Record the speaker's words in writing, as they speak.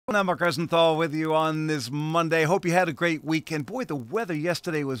I'm Mark Rosenthal with you on this Monday. Hope you had a great weekend. Boy, the weather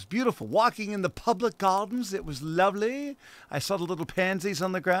yesterday was beautiful. Walking in the public gardens, it was lovely. I saw the little pansies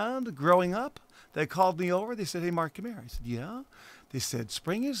on the ground growing up. They called me over. They said, "Hey, Mark, come here." I said, "Yeah." They said,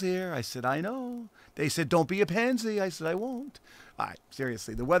 "Spring is here." I said, "I know." They said, "Don't be a pansy." I said, "I won't." All right,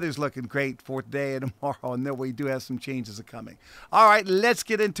 seriously, the weather's looking great for today and tomorrow, and then we do have some changes coming. All right, let's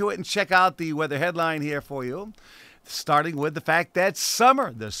get into it and check out the weather headline here for you. Starting with the fact that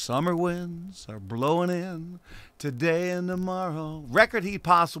the summer winds are blowing in today and tomorrow. Record heat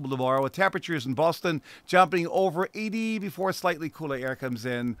possible tomorrow with temperatures in Boston jumping over 80 before slightly cooler air comes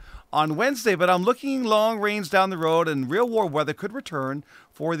in on Wednesday. But I'm looking long range down the road, and real warm weather could return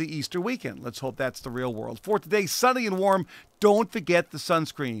for the Easter weekend. Let's hope that's the real world. For today, sunny and warm. Don't forget the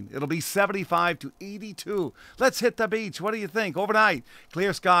sunscreen. It'll be 75 to 82. Let's hit the beach. What do you think? Overnight,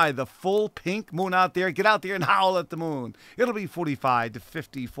 clear sky, the full pink moon out there. Get out there and howl at the moon. It'll be 45 to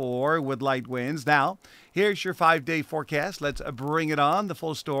 54 with light winds. Now, here's your 5-day forecast. Let's bring it on. The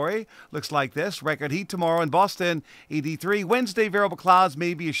full story looks like this. Record heat tomorrow in Boston, 83. Wednesday, variable clouds,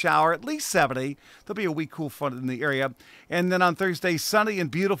 maybe a shower, at least 70. There'll be a weak cool front in the area. And then on Thursday, sunny and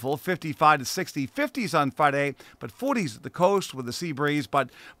beautiful, 55 to 60. 50s on Friday, but 40s at the coast with the sea breeze. But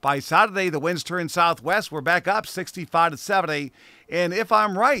by Saturday, the winds turn southwest. We're back up 65 to 70. And if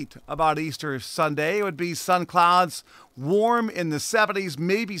I'm right about Easter Sunday, it would be sun clouds, warm in the 70s,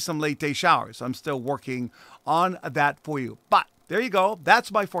 maybe some late day showers. I'm still working on that for you. But there you go. That's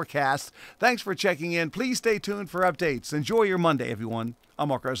my forecast. Thanks for checking in. Please stay tuned for updates. Enjoy your Monday, everyone. I'm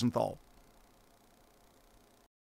Mark Rosenthal.